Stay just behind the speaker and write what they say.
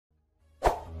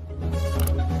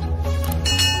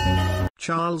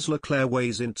Charles Leclerc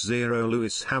weighs int0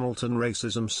 Lewis Hamilton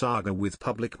racism saga with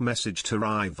public message to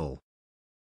rival.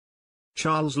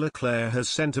 Charles Leclerc has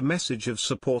sent a message of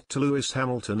support to Lewis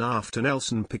Hamilton after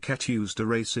Nelson Piquet used a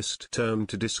racist term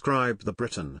to describe the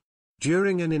Briton.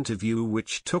 During an interview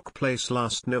which took place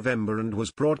last November and was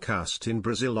broadcast in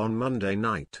Brazil on Monday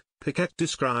night, Piquet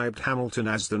described Hamilton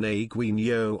as the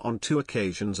Neguinho on 2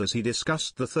 occasions as he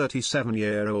discussed the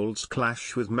 37-year-old's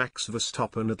clash with Max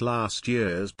Verstappen at last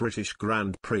year's British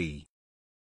Grand Prix.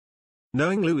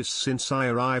 Knowing Lewis since I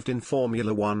arrived in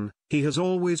Formula One, he has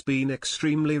always been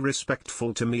extremely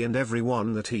respectful to me and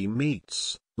everyone that he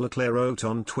meets, Leclerc wrote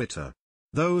on Twitter.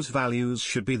 Those values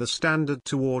should be the standard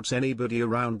towards anybody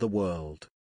around the world.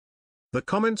 The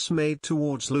comments made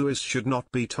towards Lewis should not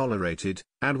be tolerated,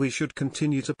 and we should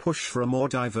continue to push for a more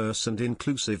diverse and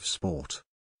inclusive sport.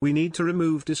 We need to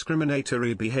remove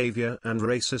discriminatory behavior and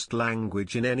racist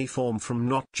language in any form from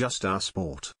not just our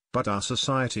sport, but our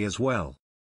society as well.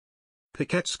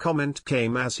 Piquet's comment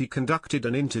came as he conducted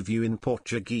an interview in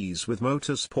Portuguese with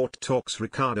Motorsport Talk's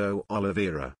Ricardo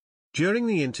Oliveira. During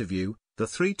the interview, the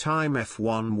 3-time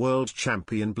F1 world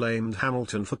champion blamed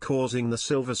Hamilton for causing the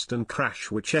Silverstone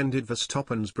crash which ended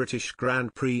Verstappen's British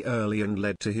Grand Prix early and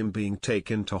led to him being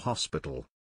taken to hospital.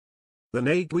 The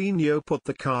Neguinho put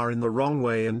the car in the wrong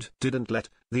way and didn't let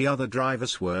the other driver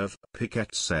swerve, Piquet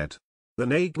said. The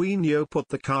Neguinho put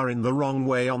the car in the wrong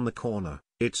way on the corner.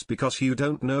 It's because you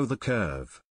don't know the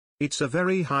curve. It's a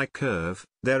very high curve,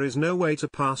 there is no way to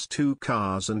pass 2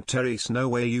 cars and there is no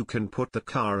way you can put the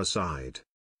car aside.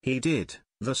 He did,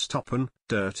 Verstappen,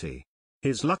 dirty.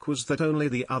 His luck was that only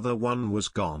the other one was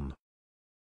gone.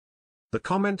 The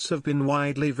comments have been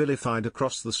widely vilified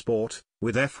across the sport,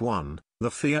 with F1,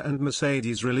 the FIA and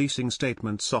Mercedes releasing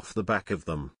statements off the back of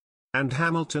them. And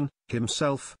Hamilton,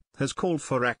 himself, has called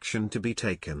for action to be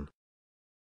taken.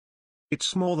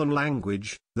 It's more than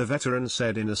language, the veteran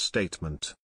said in a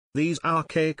statement. These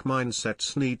archaic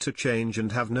mindsets need to change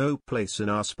and have no place in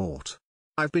our sport.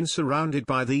 I've been surrounded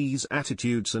by these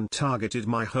attitudes and targeted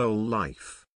my whole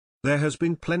life. There has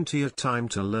been plenty of time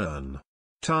to learn.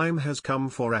 Time has come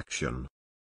for action.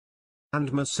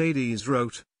 And Mercedes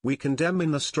wrote, we condemn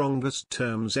in the strongest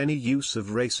terms any use of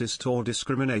racist or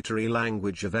discriminatory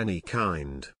language of any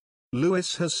kind.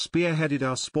 Lewis has spearheaded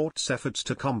our sport's efforts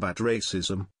to combat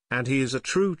racism, and he is a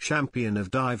true champion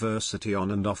of diversity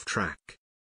on and off track.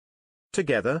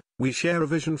 Together, we share a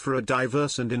vision for a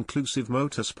diverse and inclusive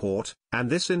motorsport, and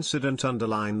this incident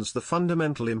underlines the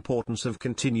fundamental importance of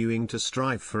continuing to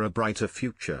strive for a brighter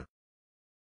future.